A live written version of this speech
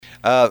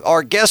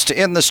Our guest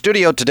in the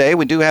studio today,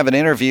 we do have an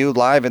interview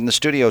live in the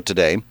studio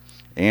today,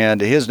 and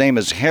his name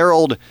is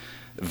Harold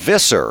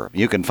Visser.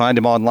 You can find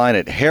him online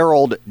at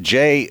Harold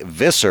J.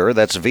 Visser.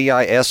 That's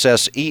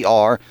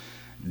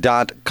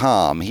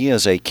VISSER.com. He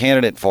is a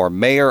candidate for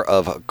Mayor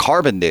of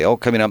Carbondale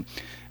coming up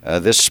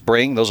this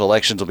spring. Those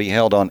elections will be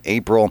held on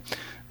April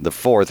the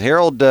 4th.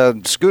 Harold,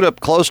 scoot up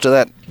close to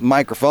that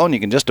microphone. You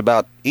can just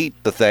about eat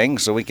the thing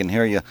so we can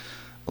hear you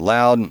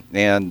loud.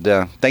 And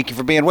thank you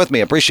for being with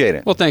me. I appreciate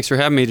it. Well, thanks for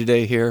having me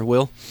today here,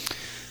 Will.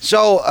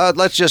 So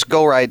let's just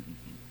go right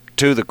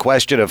to the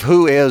question of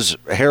who is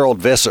Harold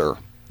Visser?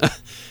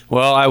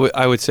 Well,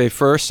 I would say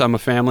first, I'm a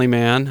family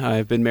man.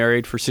 I've been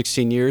married for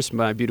 16 years.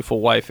 My beautiful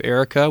wife,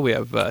 Erica. We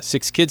have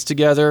 6 kids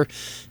together,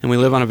 and we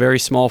live on a very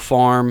small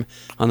farm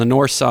on the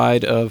north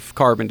side of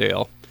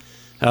Carbondale.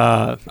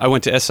 I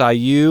went to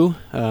SIU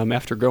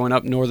after growing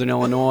up in northern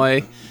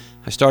Illinois.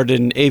 I started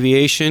in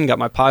aviation, got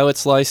my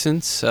pilot's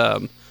license,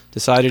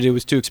 decided it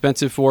was too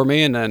expensive for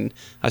me, and then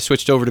I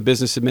switched over to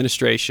business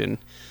administration.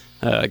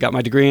 I got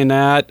my degree in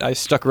that. I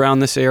stuck around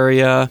this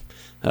area.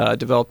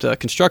 Developed a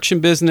construction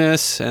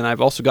business, and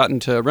I've also gotten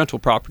into rental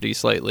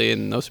properties lately,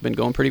 and those have been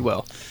going pretty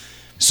well.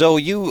 So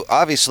you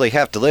obviously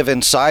have to live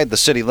inside the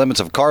city limits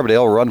of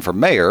Carbondale, run for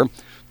mayor,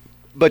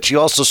 but you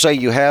also say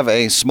you have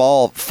a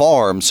small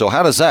farm. So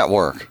how does that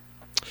work?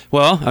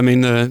 Well, I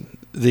mean,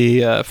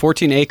 the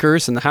 14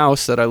 acres and the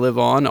house that I live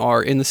on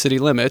are in the city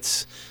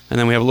limits, and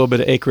then we have a little bit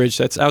of acreage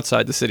that's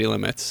outside the city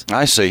limits.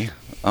 I see.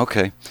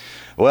 Okay.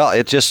 Well,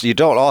 it just, you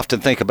don't often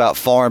think about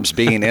farms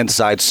being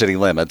inside city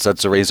limits.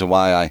 That's the reason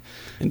why I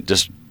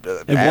just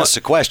asked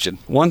the question.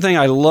 One thing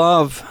I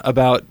love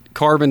about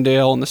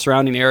Carbondale and the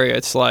surrounding area,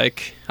 it's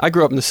like, I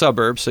grew up in the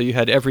suburbs, so you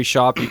had every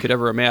shop you could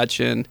ever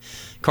imagine.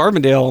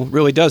 Carbondale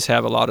really does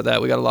have a lot of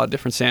that. We got a lot of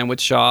different sandwich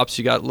shops.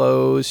 You got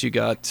Lowe's, you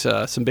got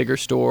some bigger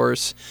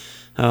stores,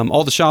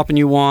 all the shopping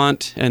you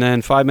want, and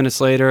then 5 minutes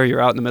later,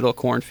 you're out in the middle of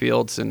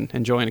cornfields and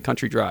enjoying a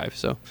country drive.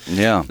 So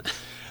yeah.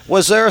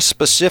 Was there a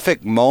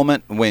specific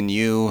moment when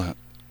you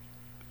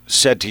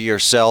said to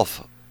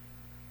yourself,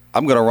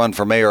 I'm going to run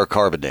for mayor of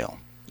Carbondale?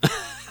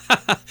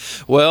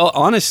 Well,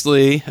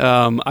 honestly,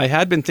 I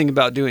had been thinking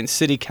about doing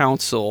city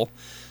council,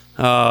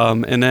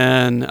 and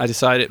then I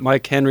decided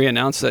Mike Henry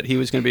announced that he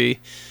was going to be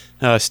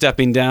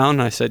stepping down.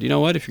 I said, you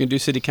know what, if you're going to do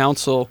city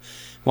council,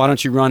 why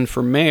don't you run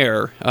for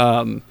mayor?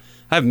 I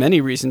have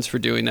many reasons for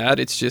doing that.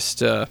 It's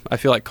just I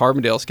feel like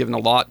Carbondale's given a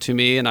lot to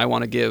me, and I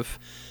want to give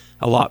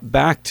a lot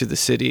back to the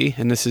city,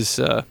 and this is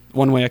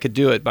one way I could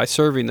do it, by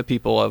serving the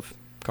people of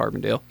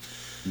Carbondale.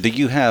 Do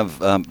you have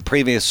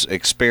previous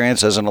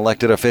experience as an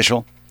elected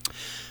official?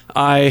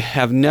 I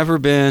have never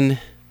been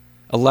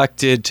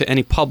elected to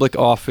any public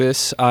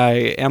office.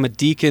 I am a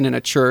deacon in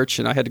a church,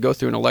 and I had to go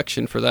through an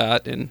election for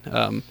that, and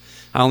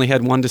I only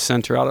had one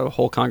dissenter out of a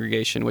whole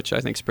congregation, which I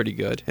think is pretty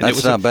good. And That's it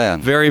was not bad.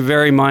 Very,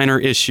 very minor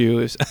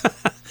issue.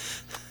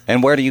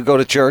 And where do you go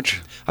to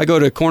church? I go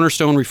to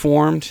Cornerstone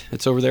Reformed.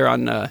 It's over there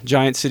on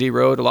Giant City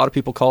Road. A lot of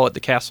people call it the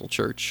Castle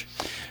Church.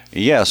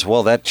 Yes,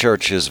 well, that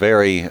church is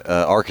very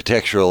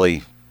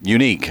architecturally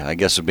unique, I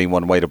guess would be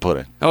one way to put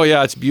it. Oh,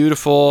 yeah, it's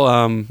beautiful.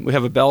 We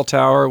have a bell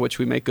tower, which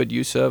we make good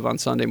use of on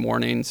Sunday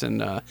mornings,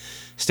 and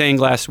stained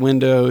glass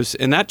windows.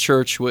 And that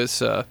church was,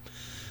 this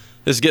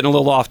is getting a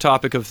little off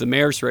topic of the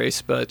mayor's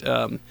race, but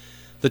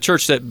the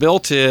church that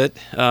built it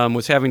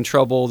was having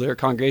trouble. Their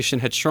congregation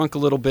had shrunk a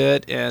little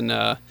bit, and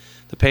the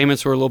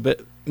payments were a little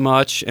bit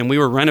much, and we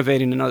were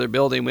renovating another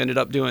building. We ended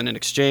up doing an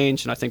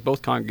exchange, and I think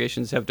both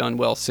congregations have done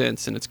well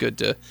since, and it's good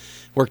to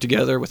work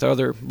together with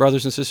other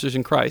brothers and sisters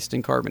in Christ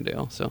in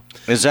Carbondale. So,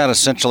 is that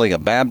essentially a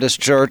Baptist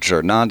church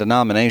or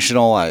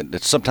non-denominational?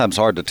 It's sometimes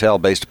hard to tell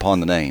based upon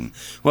the name.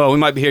 Well, we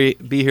might be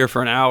here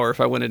for an hour if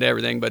I went into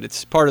everything, but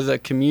it's part of the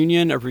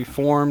Communion of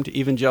Reformed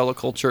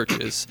Evangelical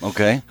Churches.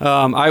 Okay.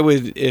 I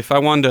would, if I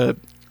wanted to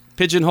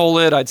pigeonhole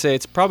it, I'd say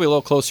it's probably a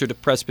little closer to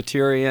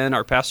Presbyterian.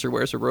 Our pastor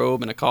wears a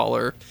robe and a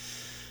collar.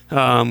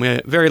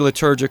 We're very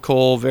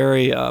liturgical,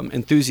 very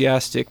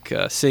enthusiastic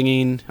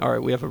singing.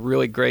 We have a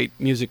really great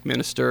music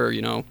minister.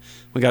 You know,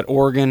 we got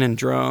organ and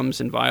drums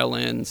and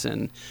violins,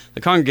 and the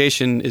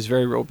congregation is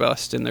very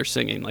robust in their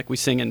singing. Like, we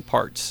sing in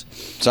parts.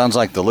 Sounds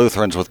like the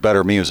Lutherans with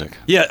better music.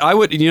 Yeah, I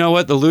would. You know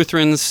what? The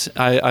Lutherans,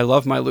 I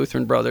love my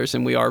Lutheran brothers,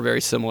 and we are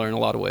very similar in a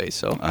lot of ways.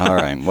 So. All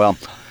right. Well,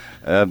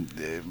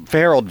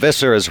 Harold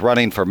Visser is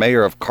running for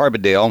mayor of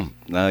Carbondale.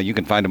 You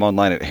can find him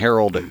online at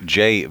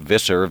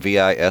HaroldJVisser,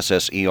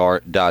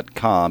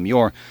 VISSER.com.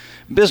 Your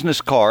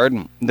business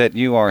card that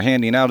you are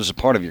handing out as a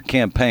part of your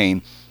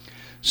campaign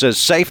says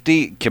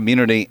safety,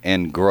 community,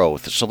 and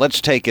growth. So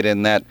let's take it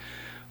in that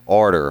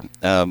order.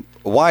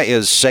 Why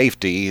is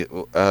safety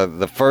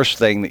the first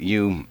thing that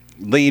you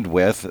lead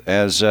with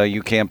as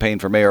you campaign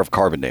for mayor of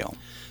Carbondale?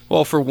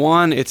 Well, for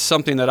one, it's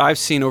something that I've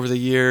seen over the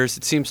years.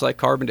 It seems like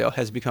Carbondale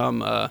has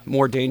become a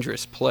more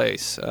dangerous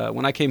place.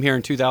 When I came here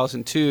in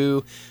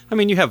 2002, I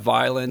mean, you have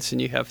violence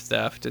and you have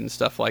theft and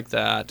stuff like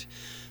that.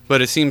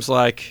 But it seems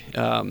like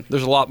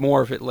there's a lot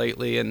more of it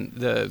lately, and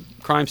the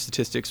crime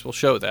statistics will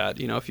show that.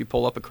 You know, if you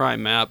pull up a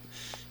crime map,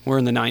 we're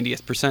in the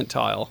 90th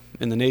percentile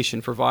in the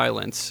nation for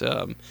violence.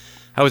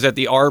 I was at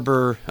the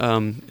Arbor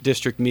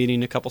district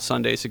meeting a couple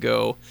Sundays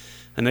ago,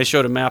 and they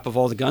showed a map of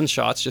all the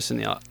gunshots just in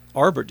the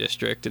Arbor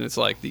district, and it's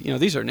like,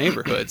 these are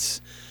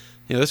neighborhoods.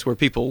 This is where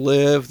people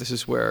live. This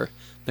is where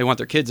they want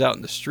their kids out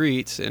in the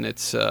streets, and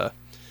it's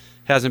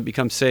hasn't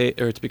become safe,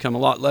 or it's become a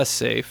lot less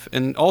safe.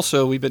 And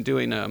also, we've been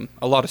doing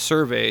a lot of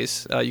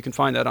surveys. You can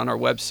find that on our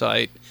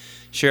website.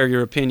 Share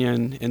your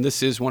opinion, and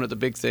this is one of the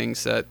big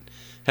things that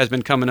has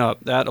been coming up.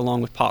 That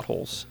along with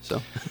potholes.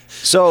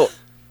 So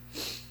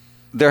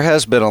there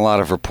has been a lot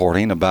of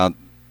reporting about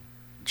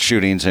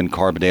shootings in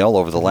Carbondale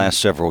over the last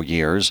several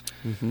years.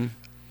 Mm-hmm.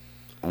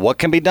 What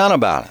can be done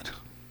about it?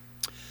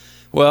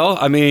 Well,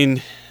 I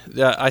mean,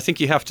 I think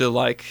you got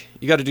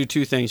to do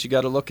two things. You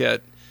got to look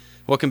at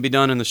what can be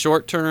done in the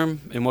short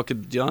term and what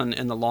can be done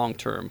in the long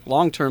term.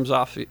 Long term's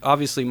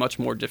obviously much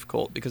more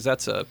difficult because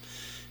it's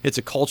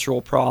a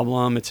cultural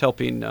problem. It's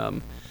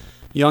helping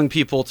young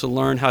people to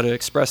learn how to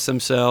express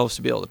themselves,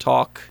 to be able to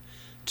talk,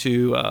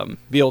 to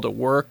be able to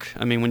work.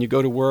 I mean, when you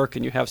go to work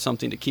and you have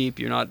something to keep,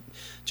 you're not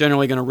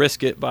generally going to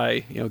risk it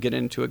by getting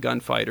into a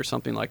gunfight or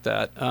something like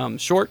that.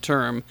 Short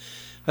term,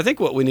 I think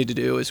what we need to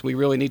do is we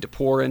really need to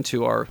pour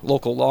into our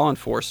local law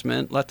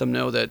enforcement, let them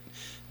know that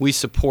we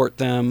support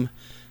them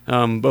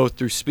both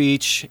through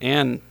speech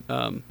and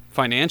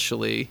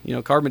financially.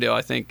 Carbondale,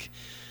 I think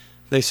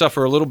they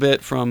suffer a little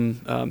bit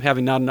from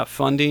having not enough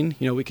funding.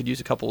 We could use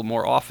a couple of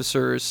more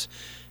officers.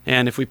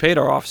 And if we paid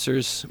our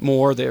officers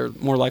more, they're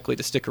more likely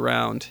to stick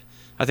around.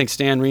 I think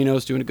Stan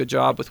Reno's doing a good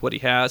job with what he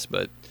has,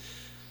 but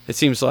it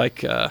seems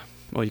like,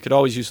 you could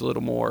always use a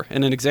little more.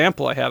 And an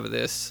example I have of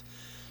this,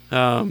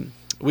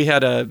 we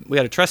had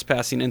a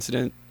trespassing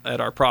incident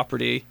at our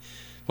property.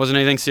 Wasn't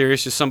anything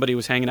serious, just somebody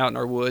was hanging out in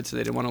our woods, so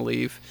they didn't want to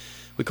leave.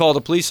 We called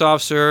a police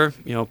officer,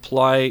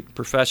 polite,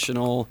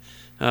 professional,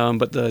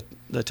 but the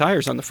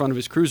tires on the front of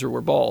his cruiser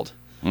were bald.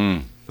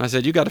 I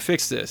said, "You got to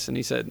fix this." And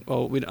he said,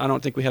 "Well, I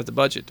don't think we have the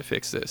budget to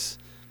fix this."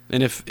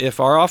 And if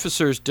our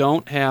officers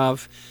don't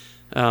have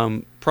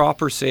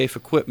proper safe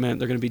equipment,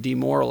 they're going to be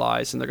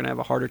demoralized and they're going to have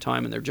a harder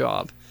time in their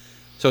job.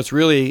 So it's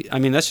really,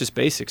 that's just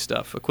basic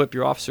stuff. Equip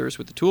your officers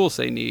with the tools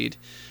they need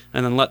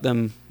and then let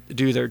them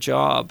do their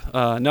job.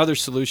 Another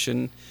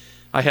solution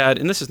I had,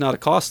 and this is not a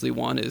costly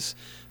one, is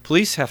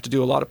police have to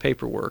do a lot of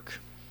paperwork.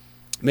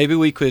 Maybe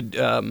we could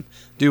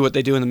do what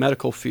they do in the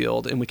medical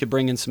field, and we could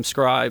bring in some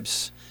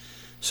scribes.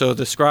 So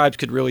the scribes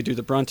could really do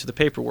the brunt of the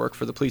paperwork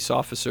for the police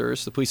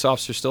officers. The police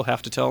officers still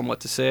have to tell them what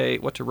to say,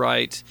 what to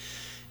write,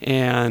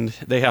 and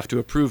they have to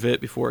approve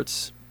it before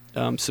it's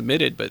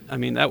submitted. But,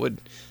 that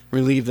would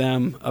relieve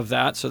them of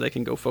that so they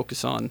can go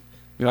focus on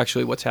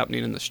actually what's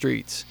happening in the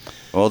streets.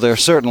 Well, there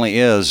certainly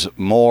is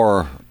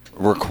more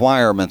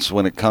requirements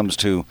when it comes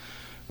to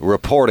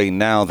reporting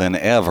now than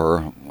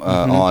ever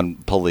on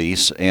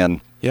police,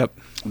 and Yep.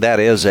 that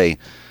is a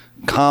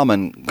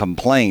common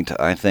complaint,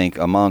 I think,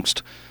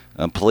 amongst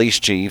police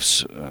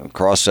chiefs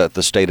across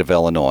the state of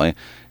Illinois,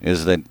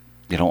 is that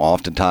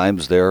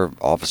oftentimes their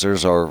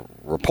officers are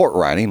report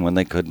writing when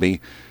they could be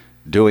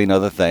doing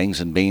other things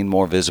and being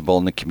more visible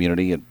in the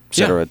community, et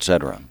cetera, et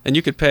cetera. And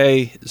you could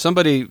pay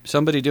somebody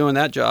doing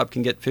that job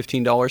can get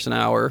 $15 an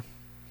hour,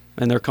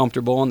 and they're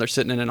comfortable and they're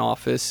sitting in an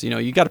office.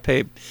 You got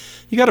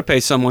to pay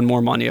someone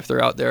more money if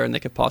they're out there and they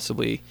could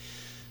possibly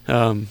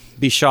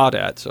be shot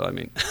at. So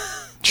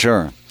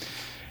Sure.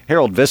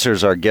 Harold Visser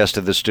is our guest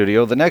of the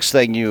studio. The next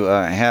thing you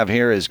have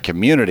here is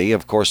community.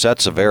 Of course,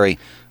 that's a very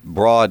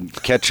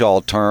broad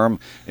catch-all term.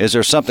 Is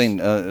there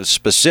something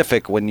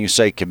specific when you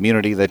say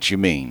community that you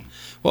mean?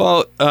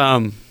 Well,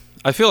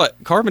 I feel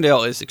like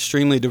Carbondale is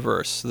extremely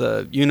diverse.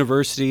 The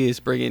university is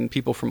bringing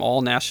people from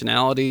all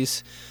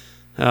nationalities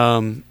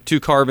to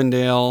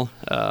Carbondale.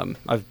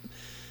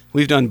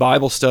 We've done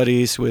Bible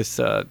studies with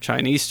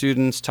Chinese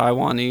students,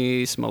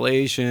 Taiwanese,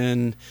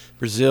 Malaysian,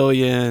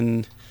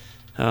 Brazilian,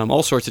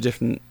 all sorts of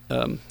different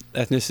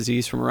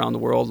ethnicities from around the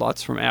world,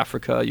 lots from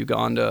Africa,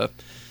 Uganda,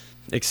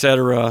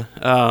 etc.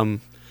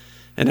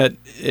 And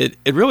it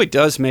really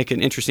does make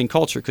an interesting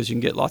culture because you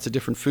can get lots of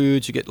different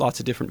foods, you get lots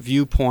of different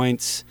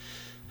viewpoints.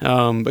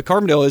 But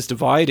Carbondale is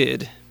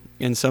divided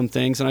in some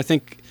things, and I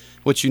think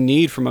what you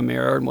need from a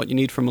mayor and what you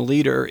need from a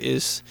leader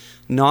is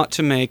not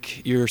to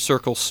make your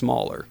circle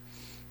smaller.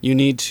 You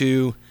need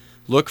to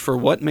look for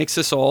what makes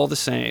us all the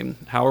same,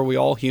 how are we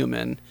all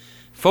human,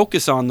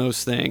 focus on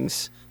those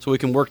things so we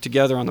can work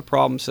together on the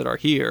problems that are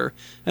here.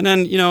 And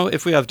then,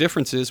 if we have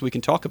differences, we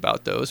can talk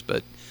about those,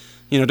 but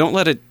don't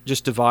let it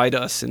just divide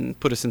us and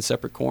put us in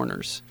separate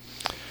corners.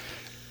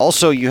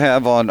 Also, you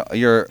have on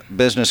your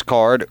business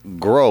card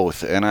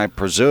growth, and I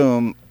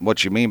presume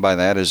what you mean by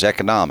that is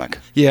economic.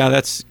 Yeah,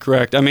 that's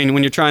correct.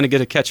 When you're trying to get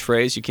a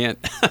catchphrase, you can't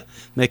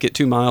make it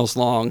 2 miles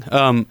long.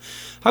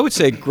 I would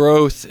say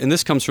growth, and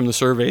this comes from the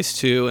surveys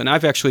too, and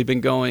I've actually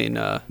been going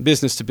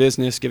business to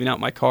business, giving out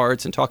my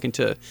cards and talking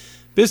to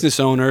business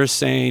owners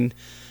saying,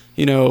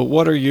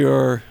 what do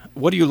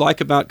you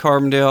like about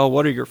Carbondale?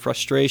 What are your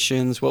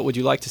frustrations? What would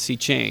you like to see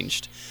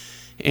changed?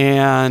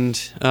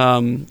 And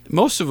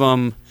most of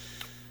them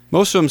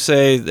Most of them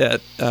say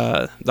that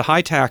the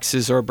high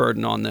taxes are a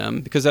burden on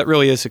them because that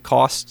really is a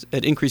cost.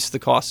 It increases the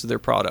cost of their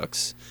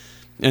products,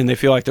 and they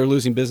feel like they're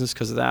losing business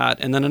because of that.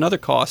 And then another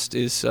cost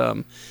is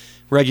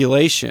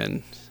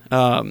regulation.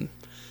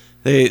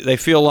 They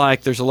feel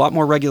like there's a lot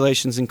more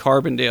regulations in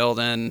Carbondale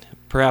than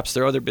perhaps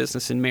their other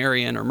business in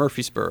Marion or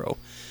Murfreesboro.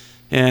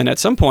 And at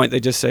some point,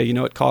 they just say,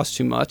 it costs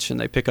too much, and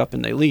they pick up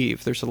and they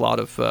leave. There's a lot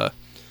of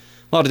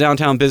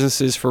downtown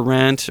businesses for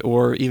rent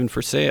or even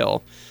for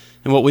sale.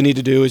 And what we need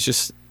to do is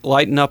just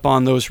lighten up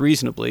on those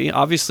reasonably.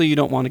 Obviously, you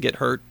don't want to get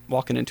hurt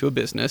walking into a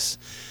business.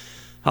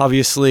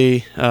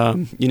 Obviously,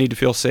 you need to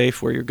feel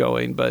safe where you're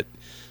going. But,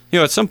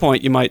 at some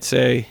point, you might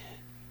say,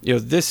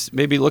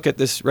 maybe look at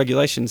this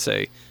regulation and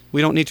say,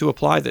 we don't need to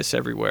apply this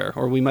everywhere,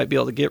 or we might be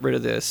able to get rid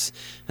of this,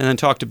 and then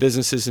talk to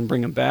businesses and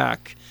bring them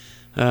back.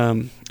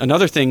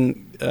 Another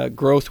thing,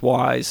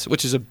 growth-wise,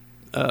 which is a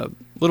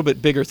little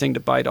bit bigger thing to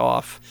bite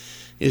off,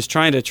 is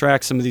trying to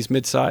attract some of these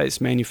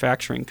mid-sized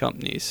manufacturing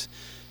companies,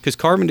 because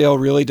Carbondale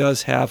really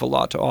does have a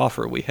lot to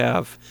offer. We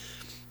have,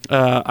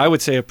 I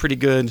would say, a pretty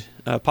good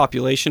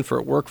population for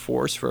a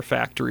workforce, for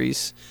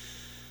factories,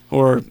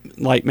 or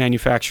light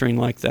manufacturing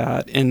like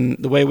that. And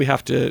the way we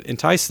have to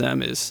entice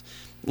them is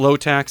low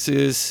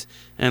taxes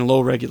and low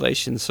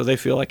regulations. So they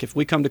feel like if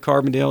we come to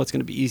Carbondale, it's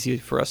going to be easy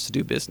for us to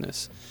do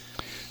business.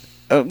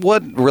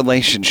 What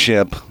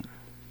relationship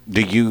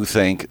do you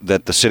think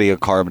that the city of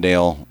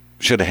Carbondale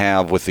should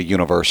have with the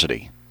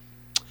university?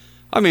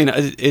 I mean,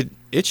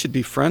 it should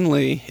be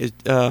friendly.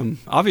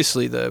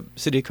 Obviously, the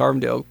city of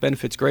Carbondale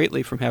benefits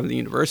greatly from having the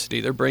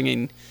university. They're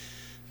bringing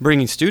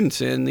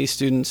students in. These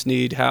students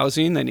need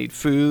housing, they need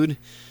food,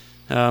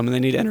 and they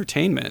need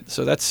entertainment.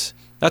 So that's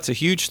a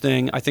huge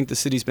thing. I think the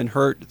city's been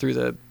hurt through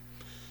the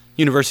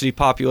university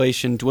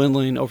population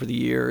dwindling over the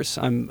years.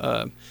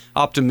 I'm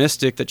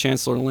optimistic that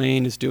Chancellor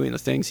Lane is doing the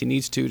things he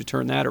needs to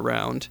turn that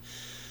around.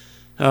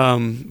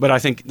 But I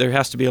think there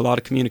has to be a lot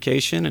of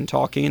communication and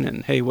talking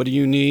and, hey, what do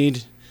you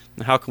need?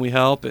 How can we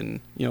help?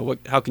 And,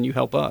 how can you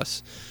help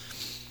us?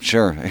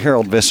 Sure.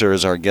 Harold Visser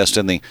is our guest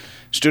in the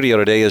studio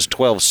today. Is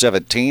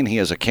 1217. He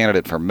is a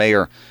candidate for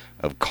mayor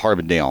of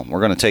Carbondale. We're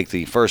going to take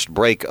the first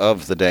break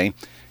of the day,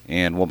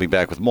 and we'll be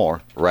back with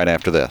more right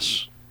after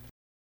this.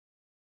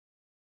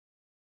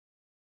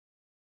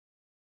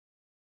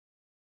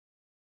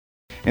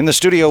 In the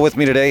studio with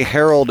me today,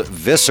 Harold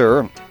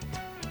Visser,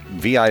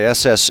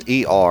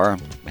 Visser,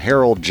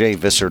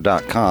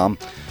 HaroldJVisser.com.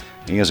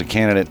 He is a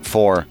candidate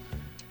for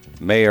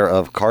mayor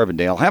of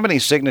Carbondale. How many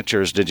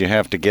signatures did you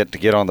have to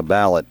get on the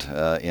ballot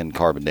in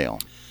Carbondale?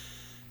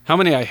 How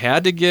many I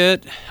had to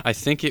get? I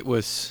think it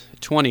was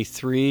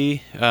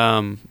 23.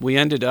 We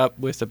ended up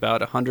with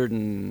about 100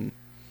 and...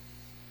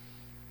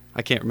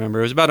 I can't remember.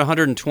 It was about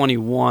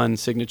 121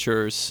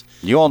 signatures.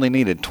 You only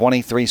needed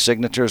 23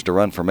 signatures to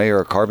run for mayor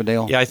of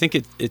Carbondale? Yeah, I think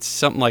it's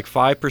something like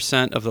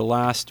 5% of the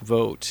last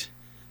vote.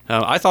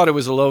 I thought it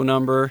was a low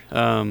number.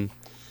 How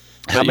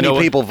many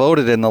people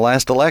voted in the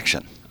last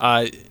election?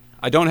 I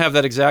don't have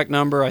that exact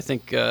number. I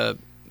think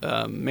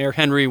Mayor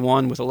Henry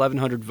won with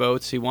 1,100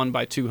 votes. He won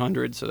by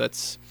 200, so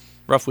that's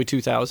roughly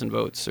 2,000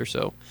 votes or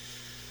so.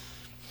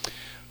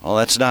 Well,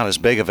 that's not as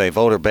big of a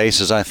voter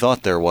base as I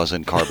thought there was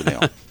in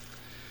Carbondale.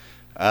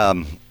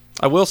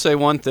 I will say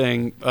one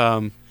thing.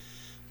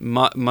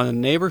 My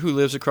neighbor who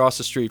lives across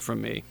the street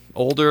from me,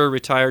 older,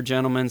 retired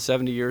gentleman,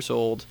 70 years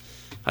old,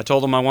 I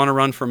told him I want to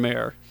run for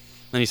mayor.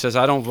 And he says,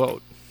 I don't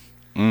vote.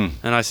 And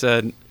I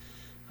said,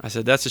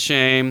 that's a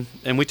shame.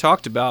 And we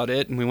talked about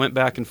it, and we went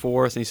back and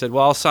forth. And he said,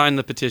 well, I'll sign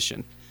the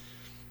petition.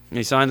 And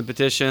he signed the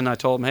petition. I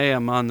told him, hey,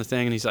 I'm on the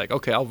thing. And he's like,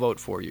 okay, I'll vote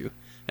for you.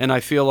 And I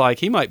feel like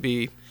he might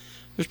be,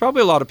 there's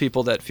probably a lot of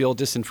people that feel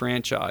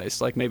disenfranchised,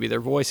 like maybe their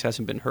voice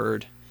hasn't been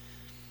heard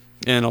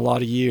in a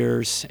lot of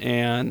years.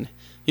 And,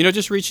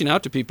 just reaching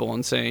out to people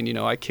and saying,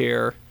 I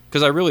care,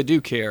 because I really do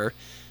care,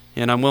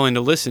 and I'm willing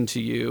to listen to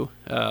you,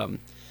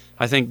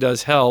 I think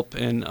does help.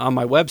 And on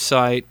my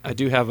website, I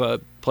do have a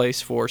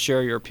place for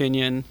share your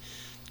opinion,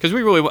 because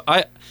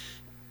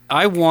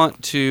I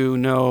want to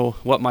know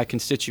what my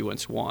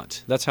constituents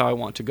want. That's how I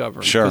want to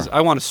govern. Sure. Because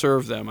I want to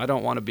serve them. I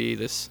don't want to be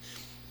this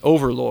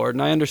overlord.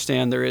 And I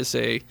understand there's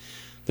a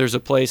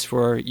place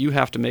where you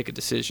have to make a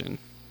decision.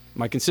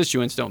 My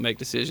constituents don't make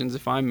decisions.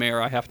 If I'm mayor,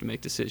 I have to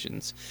make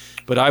decisions.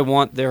 But I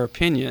want their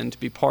opinion to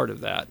be part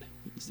of that.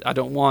 I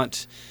don't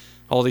want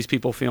all these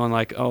people feeling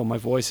like, oh, my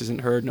voice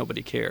isn't heard,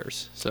 nobody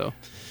cares. So,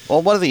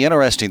 well, one of the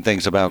interesting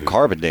things about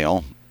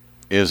Carbondale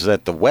is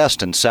that the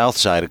west and south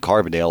side of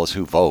Carbondale is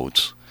who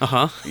votes.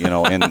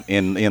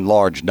 In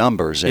large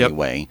numbers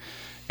anyway. Yep.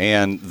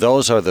 And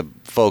those are the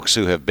folks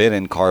who have been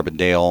in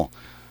Carbondale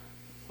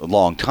a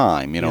long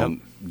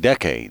time,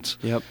 decades.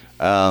 Yep.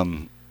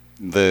 Many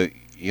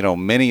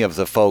of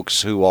the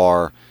folks who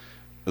are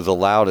the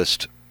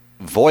loudest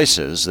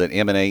voices that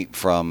emanate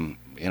from,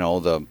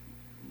 the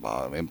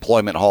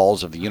employment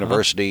halls of the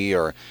university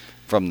or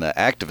from the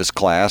activist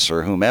class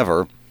or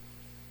whomever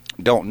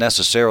don't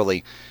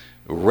necessarily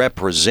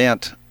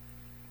represent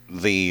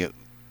the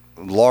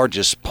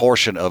largest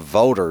portion of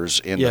voters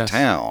in the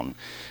town.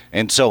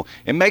 And so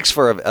it makes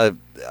for a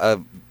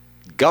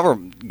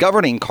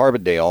governing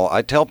Carbondale,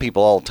 I tell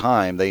people all the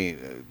time,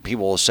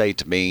 people will say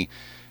to me,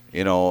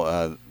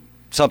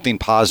 something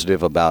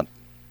positive about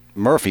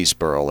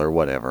Murfreesboro or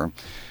whatever.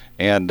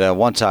 And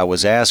once I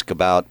was asked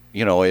about,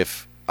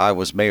 if I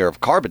was mayor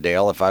of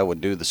Carbondale, if I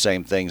would do the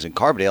same things in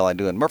Carbondale I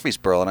do in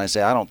Murfreesboro, and I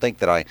say I don't think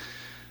that I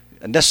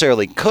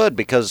necessarily could,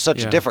 because it's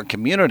such a different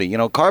community.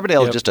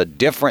 Carbondale is just a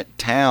different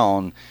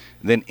town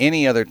than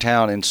any other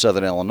town in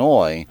Southern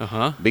Illinois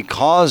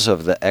because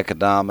of the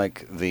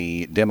economic,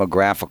 the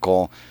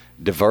demographical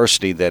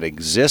diversity that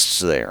exists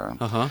there.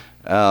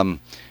 And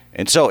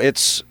so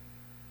it's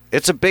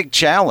a big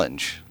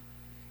challenge.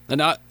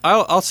 And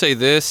I'll say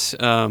this: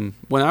 when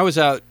I was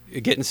out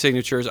getting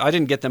signatures, I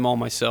didn't get them all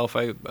myself.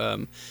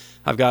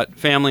 I've got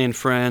family and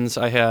friends.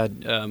 I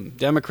had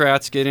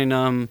Democrats getting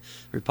them,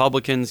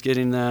 Republicans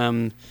getting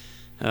them,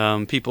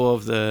 people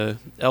of the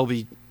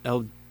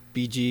LBGQ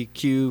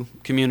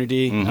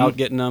community out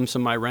getting them,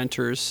 some of my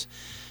renters.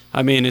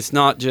 I mean, it's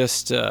not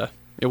just, it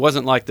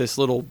wasn't like this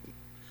little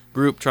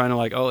group trying to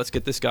let's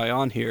get this guy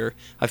on here.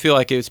 I feel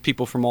like it was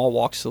people from all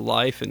walks of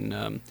life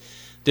and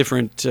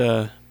different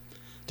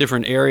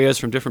areas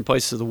from different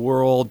places of the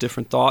world,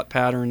 different thought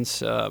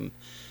patterns. And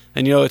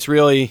it's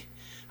really,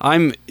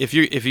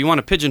 if you want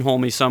to pigeonhole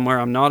me somewhere,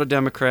 I'm not a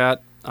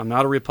Democrat, I'm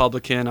not a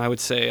Republican. I would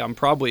say I'm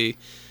probably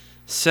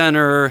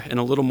center and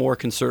a little more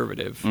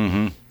conservative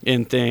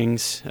in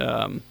things.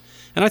 And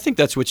I think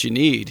that's what you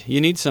need. You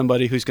need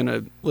somebody who's going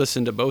to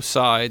listen to both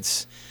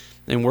sides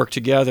and work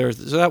together,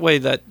 so that way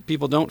that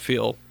people don't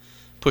feel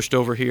pushed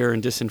over here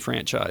and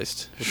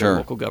disenfranchised with their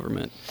local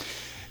government.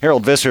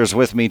 Harold Visser is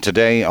with me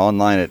today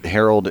online at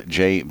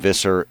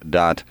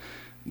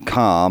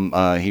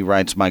haroldjvisser.com. He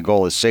writes, "My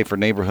goal is safer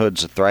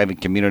neighborhoods, a thriving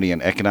community,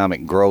 and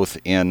economic growth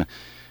in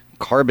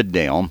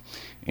Carbondale."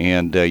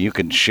 And you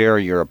can share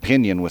your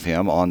opinion with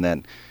him on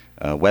that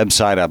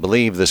website. I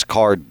believe this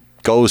card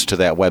goes to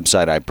that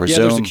website, I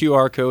presume. Yeah, there's a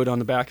QR code on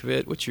the back of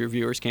it, which your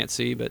viewers can't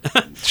see. But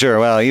Sure.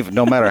 Well, even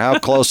no matter how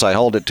close I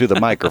hold it to the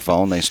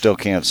microphone, they still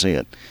can't see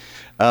it.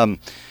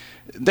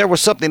 There was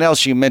something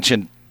else you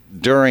mentioned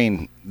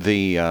during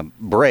the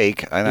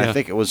break, and I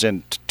think it was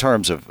in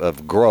terms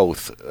of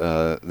growth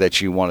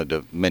that you wanted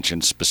to mention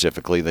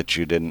specifically that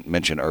you didn't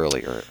mention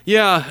earlier.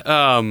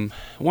 Yeah.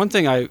 One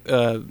thing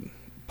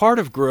part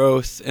of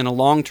growth in a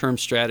long-term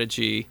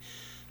strategy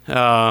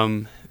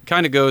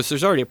kind of goes,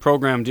 there's already a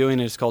program doing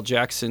it. It's called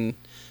Jackson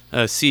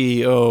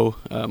CEO,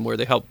 where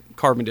they help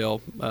Carbondale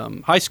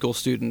high school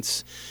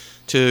students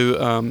to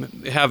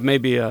have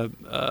maybe an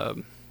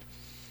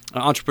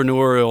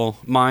entrepreneurial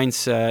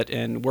mindset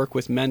and work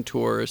with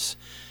mentors.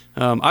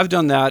 I've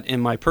done that in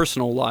my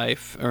personal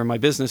life or my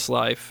business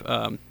life.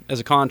 As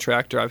a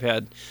contractor, I've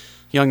had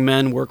young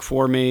men work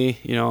for me,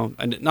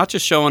 and not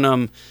just showing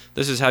them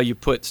this is how you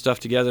put stuff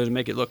together to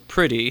make it look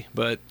pretty,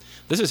 but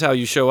this is how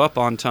you show up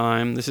on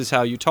time. This is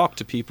how you talk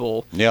to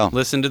people,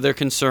 listen to their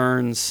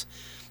concerns,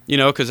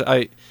 because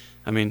I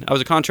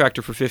was a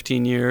contractor for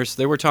 15 years.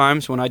 There were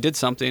times when I did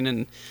something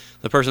and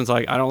the person's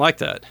like, I don't like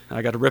that.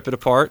 I got to rip it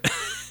apart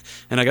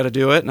and I got to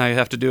do it. And I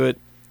have to do it,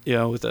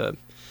 with a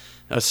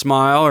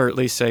smile, or at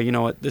least say, you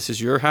know what, this is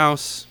your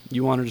house.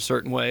 You want it a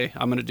certain way.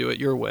 I'm going to do it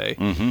your way.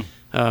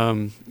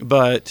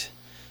 But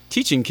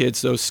teaching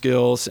kids those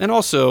skills, and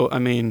also,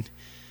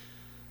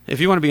 if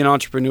you want to be an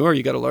entrepreneur,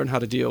 you got to learn how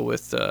to deal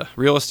with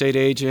real estate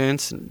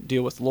agents and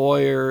deal with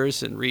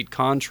lawyers and read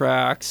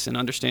contracts and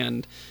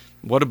understand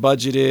what a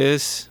budget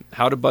is,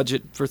 how to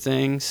budget for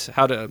things,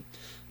 how to,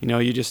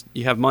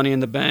 you have money in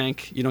the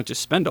bank. You don't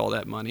just spend all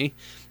that money.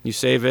 You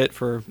save it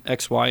for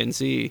X, Y, and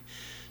Z.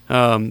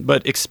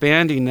 But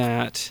expanding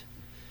that,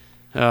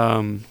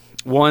 I'm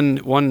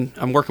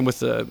working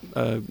with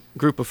a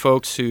group of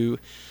folks who,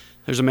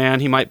 there's a man,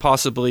 he might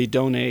possibly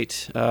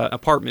donate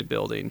apartment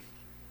building.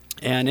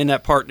 And in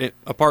that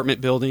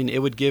apartment building,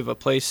 it would give a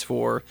place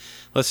for,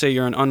 let's say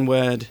you're an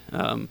unwed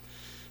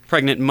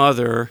pregnant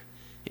mother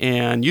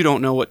and you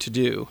don't know what to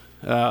do.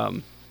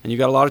 And you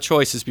got a lot of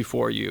choices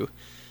before you.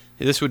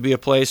 This would be a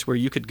place where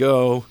you could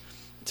go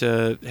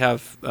to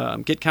have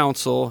get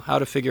counsel, how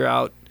to figure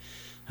out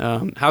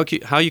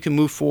how you can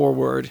move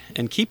forward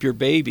and keep your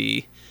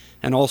baby,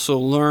 and also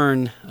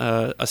learn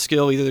a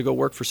skill, either to go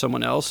work for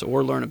someone else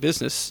or learn a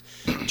business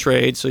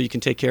trade so you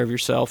can take care of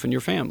yourself and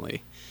your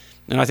family.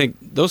 And I think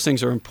those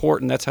things are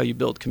important. That's how you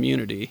build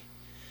community.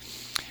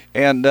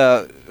 And,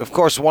 of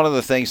course, one of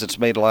the things that's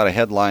made a lot of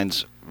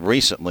headlines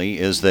recently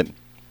is that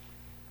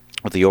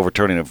with the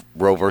overturning of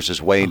Roe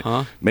versus Wade,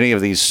 many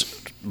of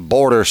these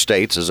border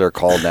states, as they're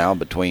called now,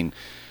 between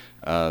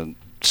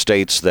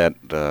states that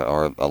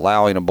are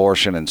allowing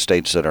abortion and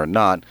states that are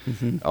not,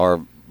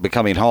 are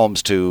becoming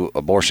homes to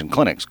abortion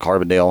clinics.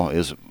 Carbondale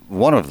is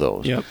one of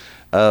those.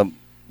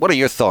 What are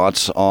your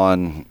thoughts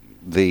on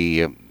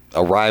the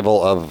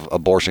arrival of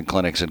abortion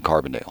clinics in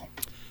Carbondale?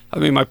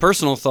 My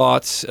personal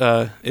thoughts,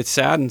 it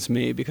saddens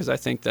me because I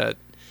think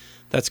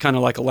that's kind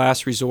of like a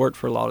last resort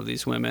for a lot of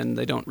these women.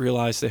 They don't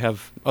realize they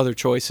have other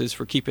choices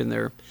for keeping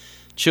their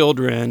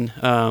children.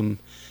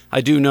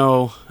 I do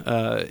know,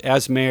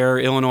 as mayor,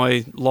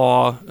 Illinois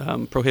law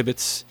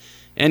prohibits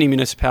any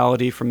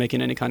municipality from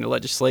making any kind of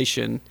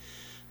legislation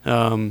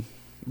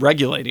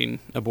regulating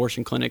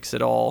abortion clinics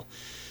at all.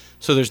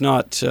 So there's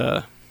not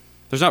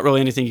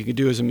really anything you can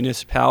do as a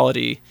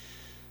municipality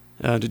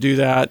to do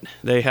that.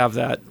 They have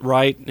that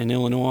right in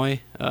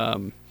Illinois.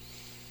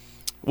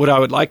 What I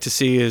would like to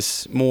see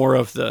is more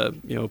of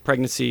the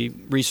pregnancy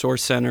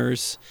resource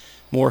centers,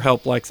 more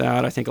help like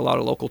that. I think a lot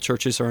of local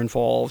churches are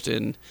involved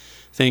in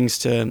things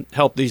to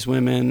help these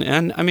women.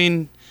 And I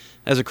mean,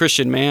 as a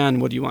Christian man,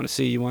 what do you want to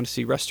see? You want to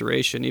see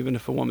restoration. Even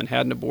if a woman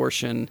had an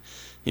abortion,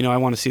 I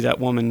want to see that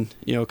woman,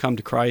 come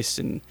to Christ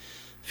and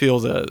feel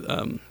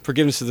the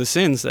forgiveness of the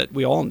sins that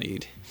we all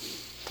need.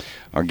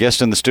 Our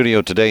guest in the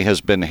studio today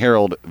has been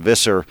Harold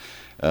Visser.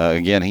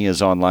 Again, he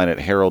is online at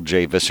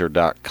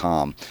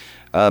haroldjvisser.com.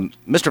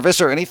 Mr.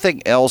 Visser,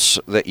 anything else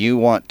that you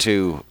want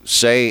to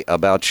say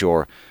about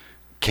your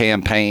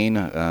campaign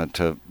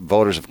to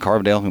voters of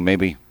Carbondale who may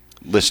be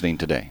listening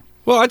today?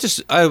 Well,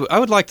 I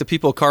would like the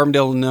people of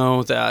Carbondale to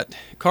know that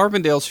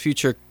Carbondale's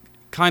future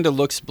kind of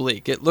looks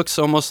bleak. It looks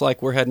almost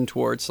like we're heading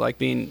towards like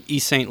being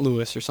East St.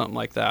 Louis or something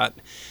like that.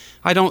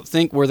 I don't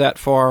think we're that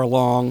far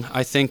along.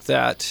 I think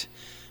that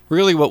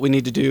really what we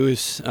need to do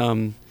is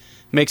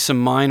make some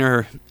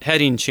minor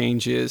heading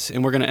changes,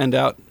 and we're going to end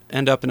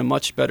up in a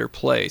much better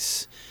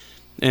place.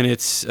 And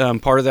it's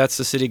part of that's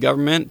the city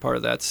government, part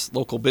of that's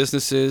local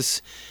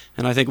businesses,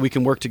 and I think we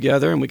can work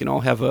together and we can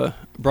all have a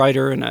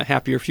brighter and a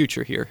happier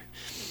future here.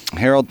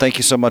 Harold, thank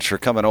you so much for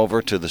coming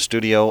over to the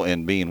studio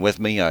and being with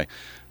me. I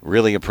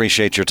really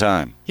appreciate your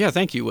time. Yeah,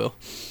 thank you, Will.